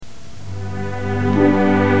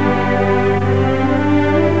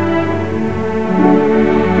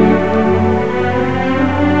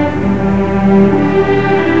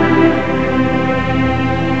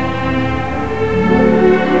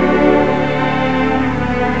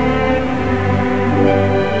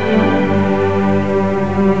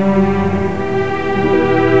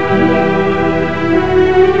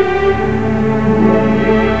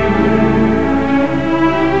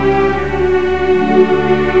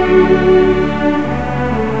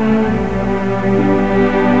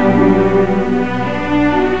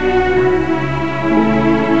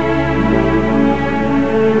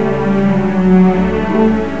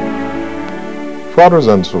Fratres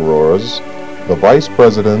and sorors, the Vice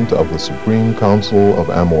President of the Supreme Council of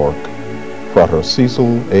Amorc, Frater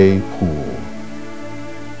Cecil A. Poole.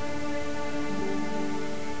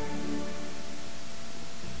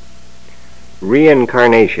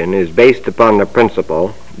 Reincarnation is based upon the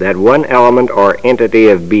principle that one element or entity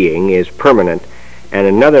of being is permanent and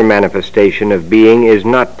another manifestation of being is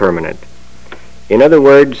not permanent. In other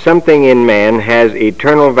words, something in man has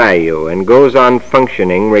eternal value and goes on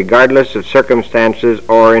functioning regardless of circumstances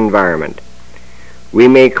or environment. We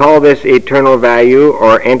may call this eternal value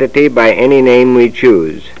or entity by any name we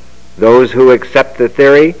choose. Those who accept the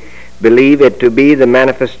theory believe it to be the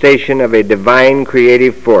manifestation of a divine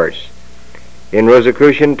creative force. In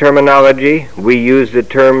Rosicrucian terminology, we use the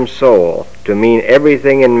term soul to mean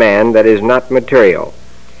everything in man that is not material.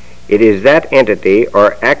 It is that entity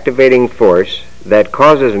or activating force that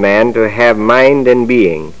causes man to have mind and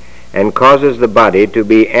being, and causes the body to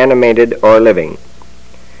be animated or living.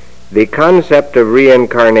 The concept of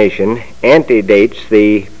reincarnation antedates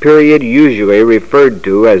the period usually referred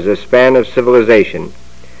to as the span of civilization.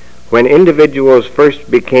 When individuals first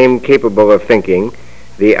became capable of thinking,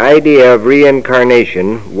 the idea of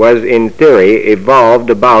reincarnation was in theory evolved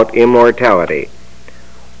about immortality.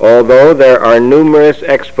 Although there are numerous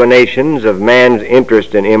explanations of man's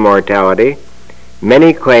interest in immortality,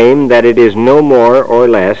 many claim that it is no more or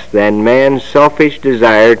less than man's selfish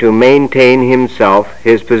desire to maintain himself,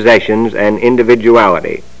 his possessions, and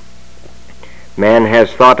individuality. Man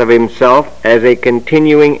has thought of himself as a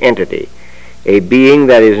continuing entity, a being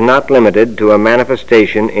that is not limited to a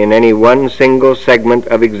manifestation in any one single segment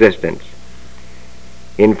of existence.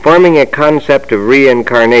 In forming a concept of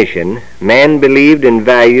reincarnation, man believed in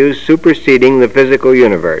values superseding the physical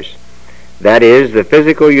universe. That is, the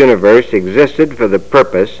physical universe existed for the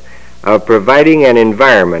purpose of providing an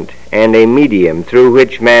environment and a medium through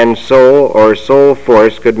which man's soul or soul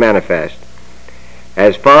force could manifest.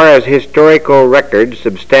 As far as historical records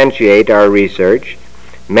substantiate our research,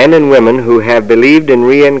 men and women who have believed in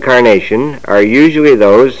reincarnation are usually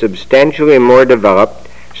those substantially more developed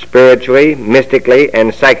spiritually, mystically,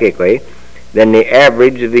 and psychically than the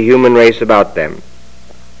average of the human race about them.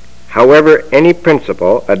 However, any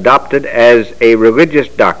principle adopted as a religious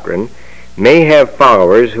doctrine may have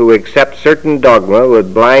followers who accept certain dogma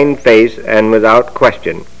with blind faith and without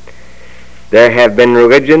question. There have been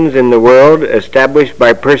religions in the world established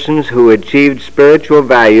by persons who achieved spiritual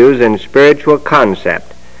values and spiritual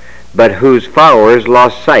concept, but whose followers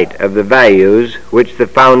lost sight of the values which the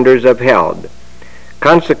founders upheld.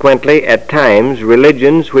 Consequently, at times,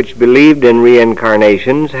 religions which believed in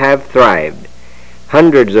reincarnations have thrived.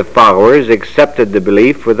 Hundreds of followers accepted the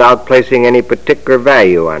belief without placing any particular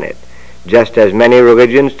value on it, just as many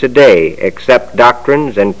religions today accept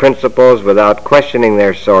doctrines and principles without questioning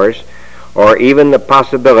their source or even the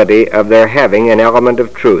possibility of their having an element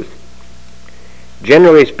of truth.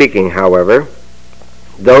 Generally speaking, however,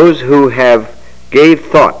 those who have gave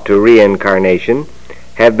thought to reincarnation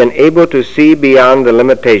have been able to see beyond the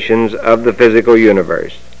limitations of the physical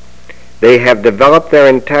universe. They have developed their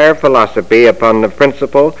entire philosophy upon the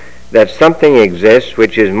principle that something exists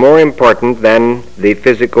which is more important than the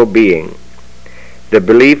physical being. The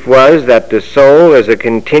belief was that the soul is a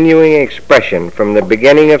continuing expression from the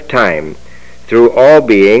beginning of time, through all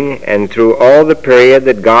being and through all the period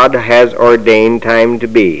that God has ordained time to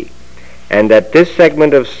be, and that this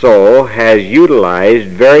segment of soul has utilized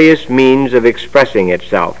various means of expressing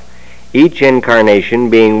itself, each incarnation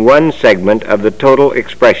being one segment of the total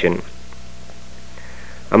expression.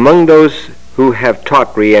 Among those who have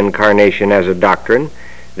taught reincarnation as a doctrine,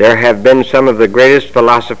 there have been some of the greatest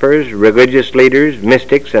philosophers, religious leaders,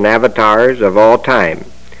 mystics, and avatars of all time.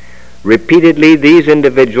 Repeatedly, these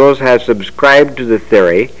individuals have subscribed to the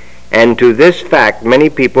theory, and to this fact many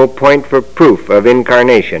people point for proof of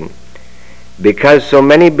incarnation. Because so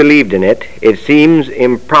many believed in it, it seems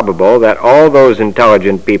improbable that all those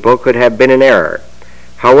intelligent people could have been in error.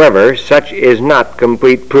 However, such is not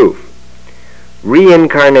complete proof.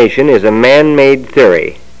 Reincarnation is a man-made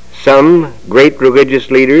theory. Some great religious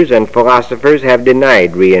leaders and philosophers have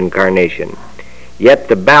denied reincarnation. Yet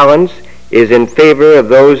the balance is in favor of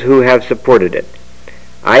those who have supported it.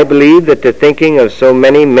 I believe that the thinking of so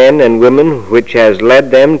many men and women which has led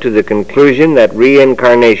them to the conclusion that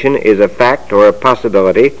reincarnation is a fact or a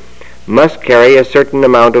possibility must carry a certain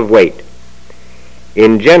amount of weight.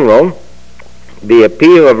 In general, the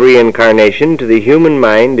appeal of reincarnation to the human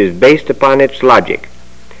mind is based upon its logic.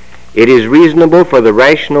 It is reasonable for the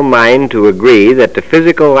rational mind to agree that the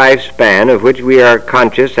physical lifespan of which we are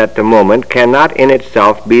conscious at the moment cannot in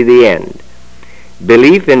itself be the end.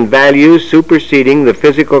 Belief in values superseding the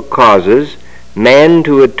physical causes man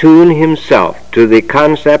to attune himself to the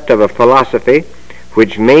concept of a philosophy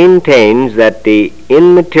which maintains that the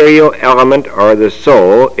immaterial element or the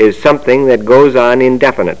soul is something that goes on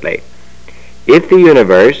indefinitely. If the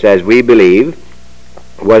universe, as we believe,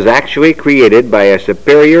 was actually created by a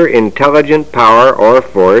superior intelligent power or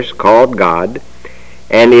force called God,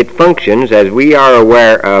 and it functions as we are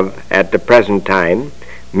aware of at the present time,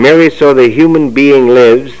 merely so the human being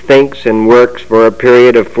lives, thinks, and works for a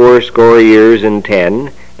period of 80 years and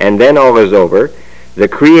 10, and then all is over, the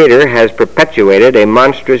Creator has perpetuated a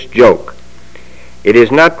monstrous joke. It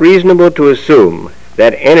is not reasonable to assume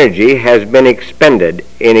that energy has been expended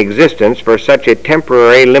in existence for such a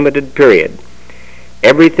temporary limited period.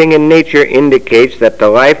 Everything in nature indicates that the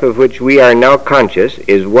life of which we are now conscious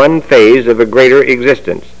is one phase of a greater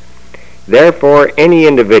existence. Therefore, any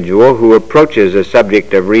individual who approaches the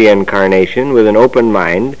subject of reincarnation with an open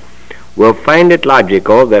mind will find it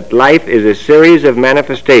logical that life is a series of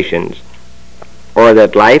manifestations, or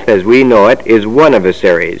that life as we know it is one of a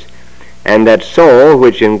series, and that soul,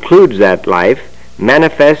 which includes that life,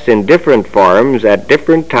 manifests in different forms at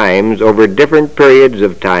different times over different periods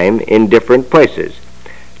of time in different places.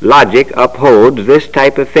 Logic upholds this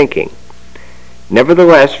type of thinking.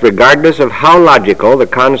 Nevertheless, regardless of how logical the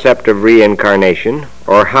concept of reincarnation,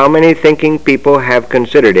 or how many thinking people have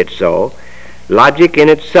considered it so, logic in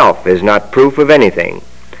itself is not proof of anything.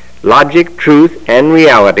 Logic, truth, and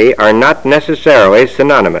reality are not necessarily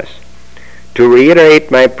synonymous. To reiterate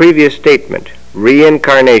my previous statement,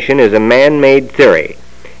 reincarnation is a man-made theory.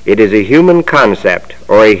 It is a human concept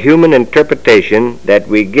or a human interpretation that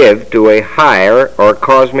we give to a higher or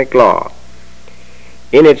cosmic law.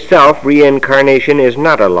 In itself, reincarnation is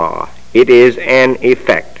not a law. It is an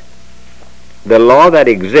effect. The law that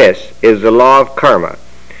exists is the law of karma,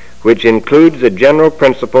 which includes the general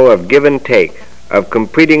principle of give and take, of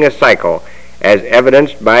completing a cycle, as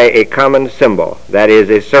evidenced by a common symbol, that is,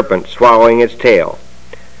 a serpent swallowing its tail.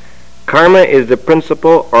 Karma is the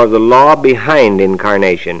principle or the law behind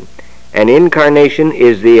incarnation, and incarnation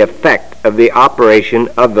is the effect of the operation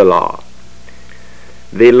of the law.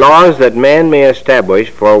 The laws that man may establish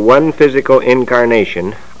for one physical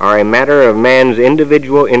incarnation are a matter of man's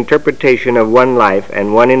individual interpretation of one life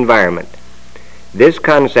and one environment. This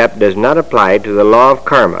concept does not apply to the law of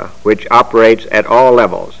karma, which operates at all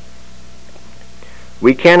levels.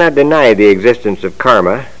 We cannot deny the existence of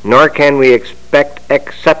karma, nor can we expect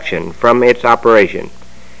exception from its operation.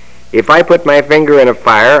 If I put my finger in a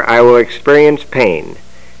fire, I will experience pain.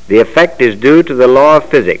 The effect is due to the law of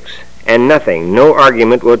physics, and nothing, no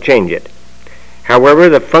argument will change it. However,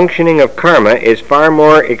 the functioning of karma is far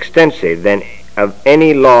more extensive than of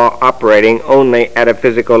any law operating only at a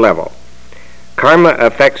physical level. Karma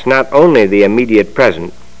affects not only the immediate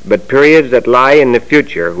present, but periods that lie in the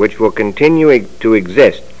future, which will continue to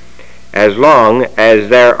exist as long as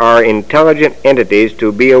there are intelligent entities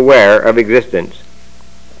to be aware of existence.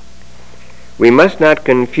 We must not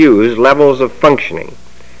confuse levels of functioning.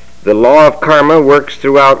 The law of karma works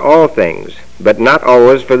throughout all things, but not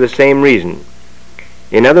always for the same reason.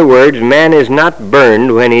 In other words, man is not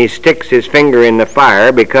burned when he sticks his finger in the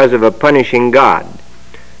fire because of a punishing God.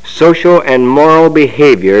 Social and moral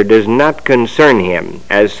behavior does not concern him,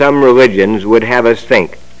 as some religions would have us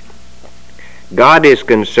think. God is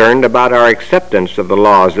concerned about our acceptance of the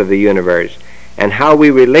laws of the universe and how we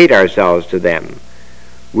relate ourselves to them.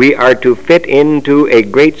 We are to fit into a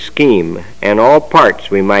great scheme, and all parts,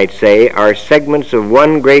 we might say, are segments of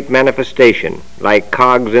one great manifestation, like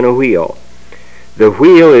cogs in a wheel. The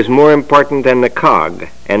wheel is more important than the cog,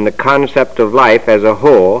 and the concept of life as a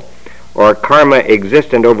whole, or karma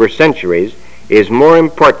existent over centuries, is more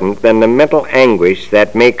important than the mental anguish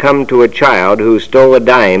that may come to a child who stole a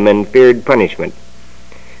dime and feared punishment.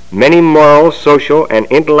 Many moral, social, and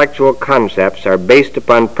intellectual concepts are based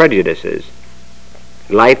upon prejudices.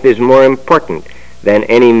 Life is more important than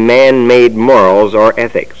any man-made morals or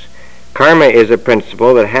ethics. Karma is a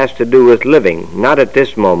principle that has to do with living, not at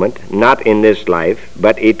this moment, not in this life,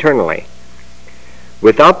 but eternally.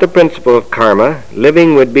 Without the principle of karma,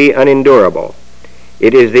 living would be unendurable.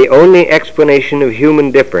 It is the only explanation of human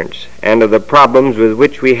difference and of the problems with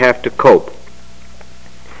which we have to cope.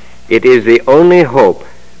 It is the only hope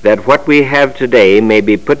that what we have today may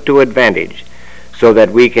be put to advantage, so that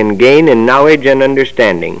we can gain in knowledge and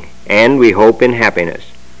understanding, and we hope in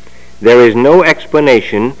happiness. There is no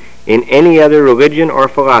explanation in any other religion or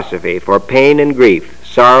philosophy for pain and grief,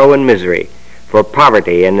 sorrow and misery, for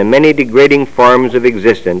poverty and the many degrading forms of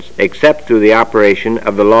existence except through the operation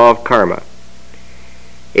of the law of karma.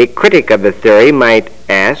 A critic of the theory might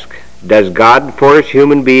ask, does God force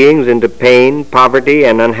human beings into pain, poverty,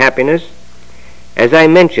 and unhappiness? As I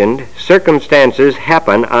mentioned, circumstances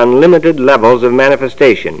happen on limited levels of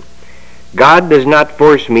manifestation. God does not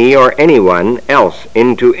force me or anyone else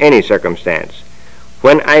into any circumstance.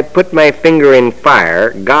 When I put my finger in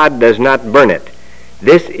fire, God does not burn it.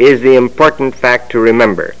 This is the important fact to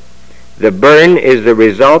remember. The burn is the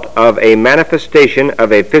result of a manifestation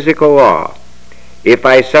of a physical law. If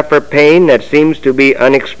I suffer pain that seems to be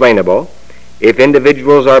unexplainable, if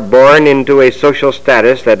individuals are born into a social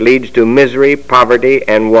status that leads to misery, poverty,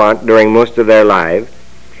 and want during most of their lives,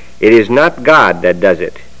 it is not God that does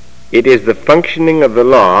it. It is the functioning of the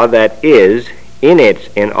law that is, in its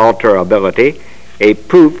inalterability, a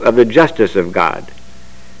proof of the justice of God.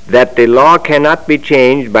 That the law cannot be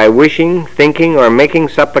changed by wishing, thinking, or making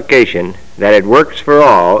supplication, that it works for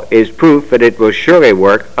all, is proof that it will surely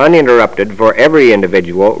work uninterrupted for every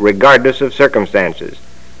individual, regardless of circumstances.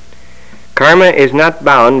 Karma is not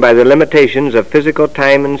bound by the limitations of physical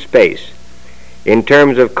time and space. In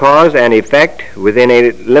terms of cause and effect, within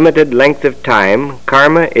a limited length of time,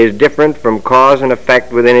 karma is different from cause and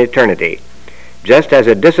effect within eternity, just as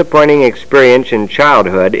a disappointing experience in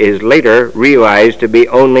childhood is later realized to be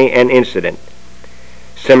only an incident.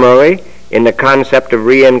 Similarly, in the concept of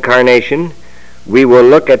reincarnation, we will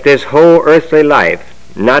look at this whole earthly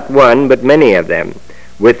life, not one but many of them,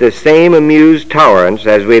 with the same amused tolerance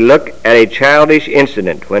as we look at a childish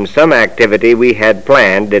incident when some activity we had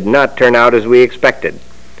planned did not turn out as we expected.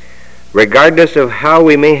 Regardless of how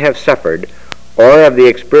we may have suffered or of the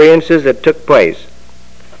experiences that took place,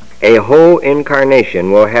 a whole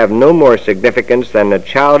incarnation will have no more significance than the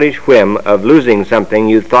childish whim of losing something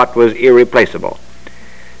you thought was irreplaceable.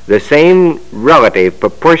 The same relative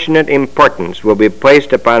proportionate importance will be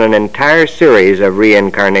placed upon an entire series of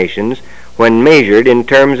reincarnations when measured in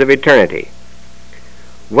terms of eternity.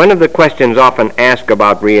 One of the questions often asked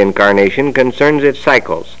about reincarnation concerns its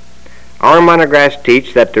cycles. Our monographs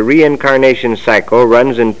teach that the reincarnation cycle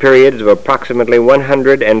runs in periods of approximately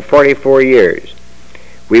 144 years.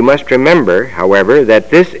 We must remember, however, that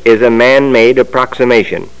this is a man-made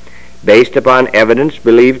approximation, based upon evidence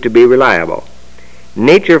believed to be reliable.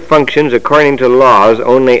 Nature functions according to laws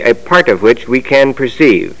only a part of which we can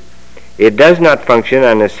perceive. It does not function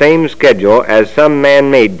on the same schedule as some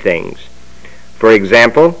man-made things. For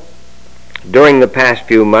example, during the past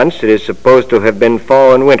few months it is supposed to have been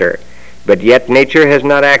fall and winter, but yet nature has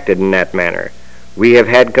not acted in that manner. We have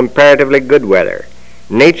had comparatively good weather.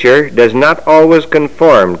 Nature does not always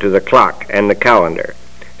conform to the clock and the calendar.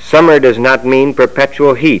 Summer does not mean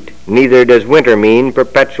perpetual heat, neither does winter mean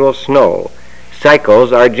perpetual snow.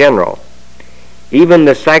 Cycles are general. Even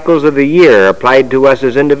the cycles of the year applied to us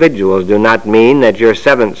as individuals do not mean that your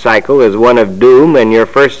seventh cycle is one of doom and your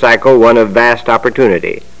first cycle one of vast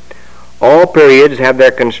opportunity. All periods have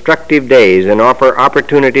their constructive days and offer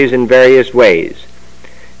opportunities in various ways.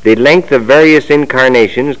 The length of various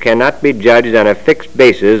incarnations cannot be judged on a fixed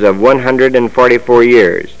basis of 144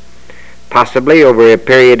 years. Possibly over a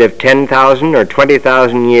period of 10,000 or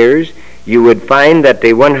 20,000 years, you would find that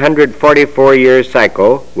the 144-year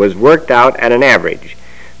cycle was worked out at an average,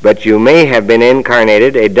 but you may have been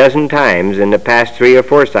incarnated a dozen times in the past 3 or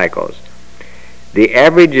 4 cycles. The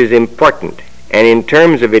average is important, and in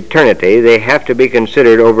terms of eternity, they have to be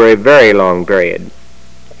considered over a very long period.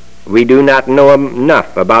 We do not know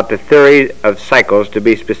enough about the theory of cycles to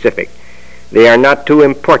be specific. They are not too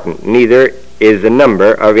important, neither is the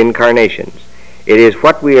number of incarnations. It is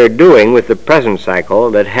what we are doing with the present cycle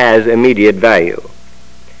that has immediate value.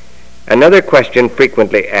 Another question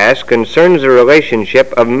frequently asked concerns the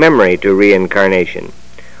relationship of memory to reincarnation.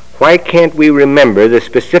 Why can't we remember the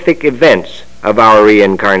specific events of our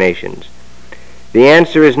reincarnations? The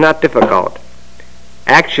answer is not difficult.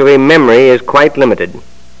 Actually, memory is quite limited.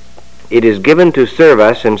 It is given to serve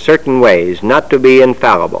us in certain ways, not to be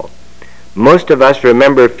infallible. Most of us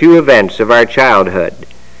remember few events of our childhood.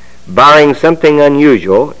 Barring something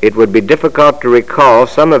unusual, it would be difficult to recall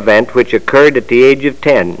some event which occurred at the age of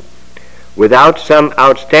 10. Without some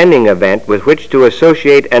outstanding event with which to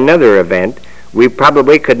associate another event, we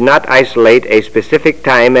probably could not isolate a specific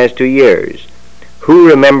time as to years. Who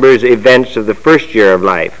remembers events of the first year of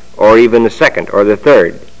life, or even the second or the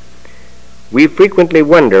third? We frequently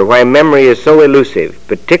wonder why memory is so elusive,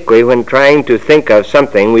 particularly when trying to think of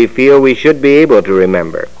something we feel we should be able to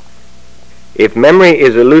remember. If memory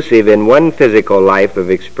is elusive in one physical life of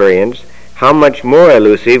experience, how much more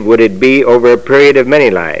elusive would it be over a period of many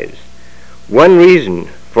lives? One reason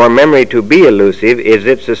for memory to be elusive is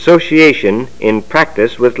its association in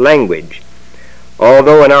practice with language.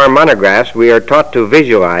 Although in our monographs we are taught to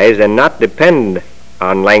visualize and not depend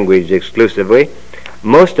on language exclusively,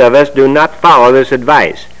 most of us do not follow this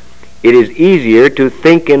advice. It is easier to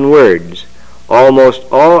think in words. Almost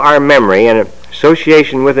all our memory and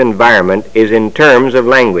association with environment is in terms of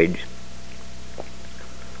language.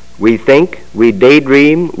 We think, we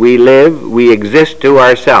daydream, we live, we exist to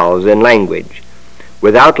ourselves in language.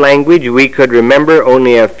 Without language, we could remember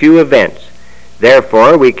only a few events.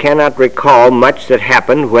 Therefore, we cannot recall much that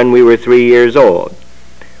happened when we were 3 years old.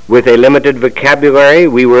 With a limited vocabulary,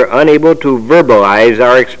 we were unable to verbalize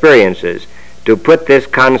our experiences, to put this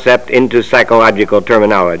concept into psychological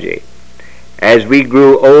terminology. As we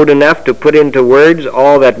grew old enough to put into words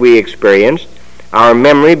all that we experienced, our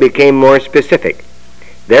memory became more specific.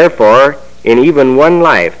 Therefore, in even one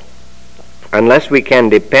life, unless we can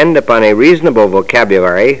depend upon a reasonable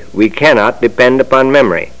vocabulary, we cannot depend upon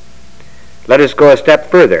memory. Let us go a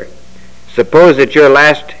step further. Suppose that your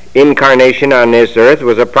last incarnation on this earth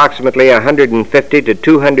was approximately 150 to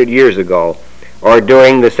 200 years ago, or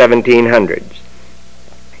during the 1700s.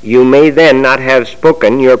 You may then not have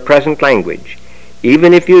spoken your present language.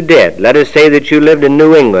 Even if you did, let us say that you lived in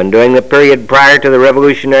New England during the period prior to the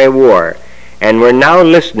Revolutionary War, and were now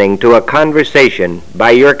listening to a conversation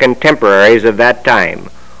by your contemporaries of that time,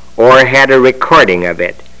 or had a recording of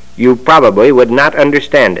it, you probably would not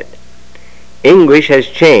understand it. English has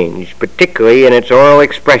changed, particularly in its oral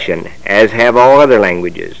expression, as have all other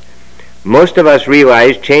languages. Most of us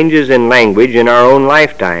realize changes in language in our own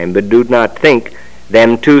lifetime, but do not think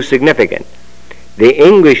them too significant. The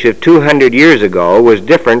English of 200 years ago was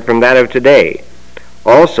different from that of today.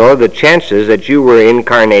 Also, the chances that you were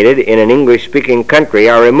incarnated in an English-speaking country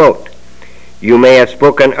are remote. You may have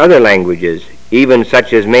spoken other languages, even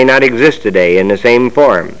such as may not exist today in the same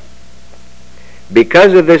form.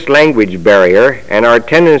 Because of this language barrier and our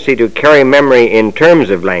tendency to carry memory in terms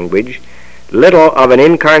of language, little of an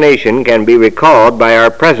incarnation can be recalled by our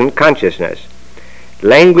present consciousness.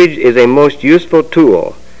 Language is a most useful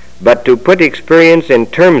tool, but to put experience in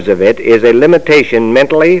terms of it is a limitation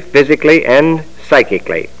mentally, physically, and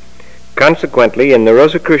psychically. Consequently, in the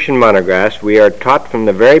Rosicrucian monographs, we are taught from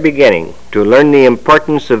the very beginning to learn the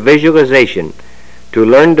importance of visualization, to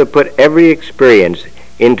learn to put every experience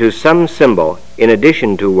into some symbol in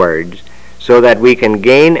addition to words, so that we can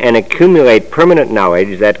gain and accumulate permanent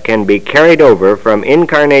knowledge that can be carried over from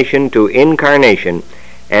incarnation to incarnation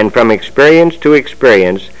and from experience to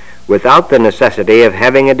experience without the necessity of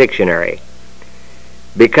having a dictionary.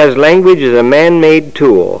 Because language is a man-made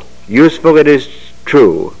tool, useful it is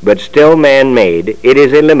true, but still man-made, it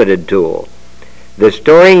is a limited tool. The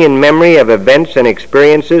storing in memory of events and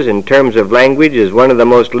experiences in terms of language is one of the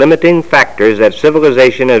most limiting factors that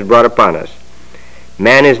civilization has brought upon us.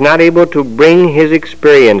 Man is not able to bring his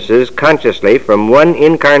experiences consciously from one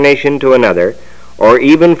incarnation to another, or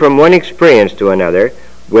even from one experience to another,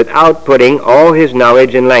 without putting all his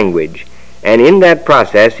knowledge in language, and in that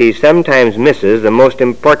process he sometimes misses the most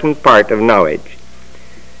important part of knowledge.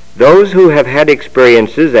 Those who have had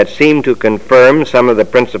experiences that seem to confirm some of the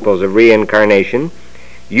principles of reincarnation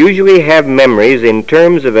usually have memories in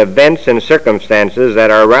terms of events and circumstances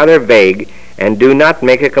that are rather vague and do not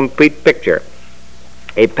make a complete picture.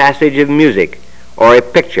 A passage of music or a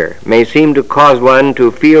picture may seem to cause one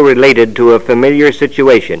to feel related to a familiar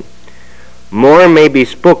situation. More may be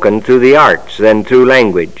spoken through the arts than through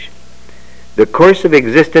language. The course of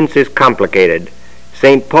existence is complicated.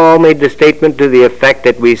 St. Paul made the statement to the effect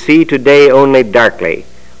that we see today only darkly.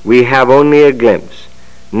 We have only a glimpse.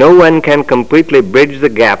 No one can completely bridge the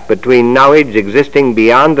gap between knowledge existing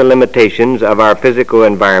beyond the limitations of our physical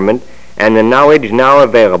environment and the knowledge now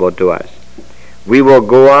available to us. We will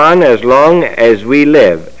go on as long as we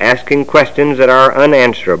live, asking questions that are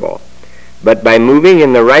unanswerable. But by moving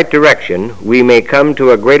in the right direction, we may come to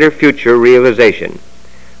a greater future realization.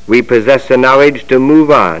 We possess the knowledge to move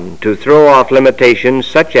on, to throw off limitations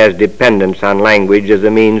such as dependence on language as a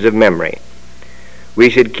means of memory. We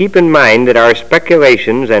should keep in mind that our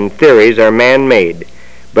speculations and theories are man-made,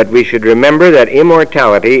 but we should remember that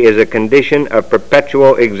immortality is a condition of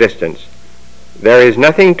perpetual existence. There is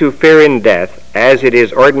nothing to fear in death, as it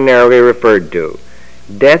is ordinarily referred to.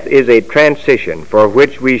 Death is a transition for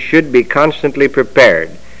which we should be constantly prepared,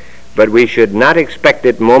 but we should not expect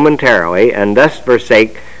it momentarily and thus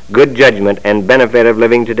forsake good judgment and benefit of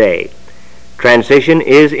living today. Transition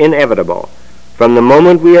is inevitable. From the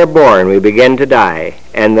moment we are born, we begin to die,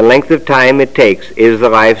 and the length of time it takes is the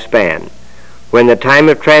lifespan. When the time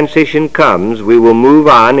of transition comes, we will move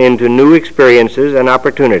on into new experiences and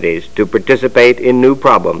opportunities to participate in new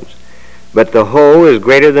problems. But the whole is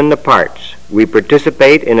greater than the parts. We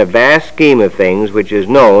participate in a vast scheme of things which is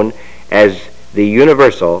known as the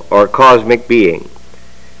universal or cosmic being.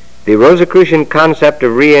 The Rosicrucian concept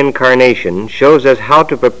of reincarnation shows us how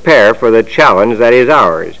to prepare for the challenge that is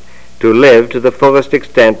ours, to live to the fullest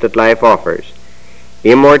extent that life offers.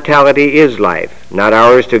 Immortality is life, not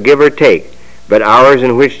ours to give or take, but ours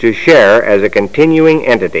in which to share as a continuing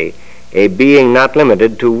entity, a being not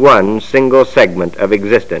limited to one single segment of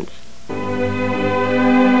existence.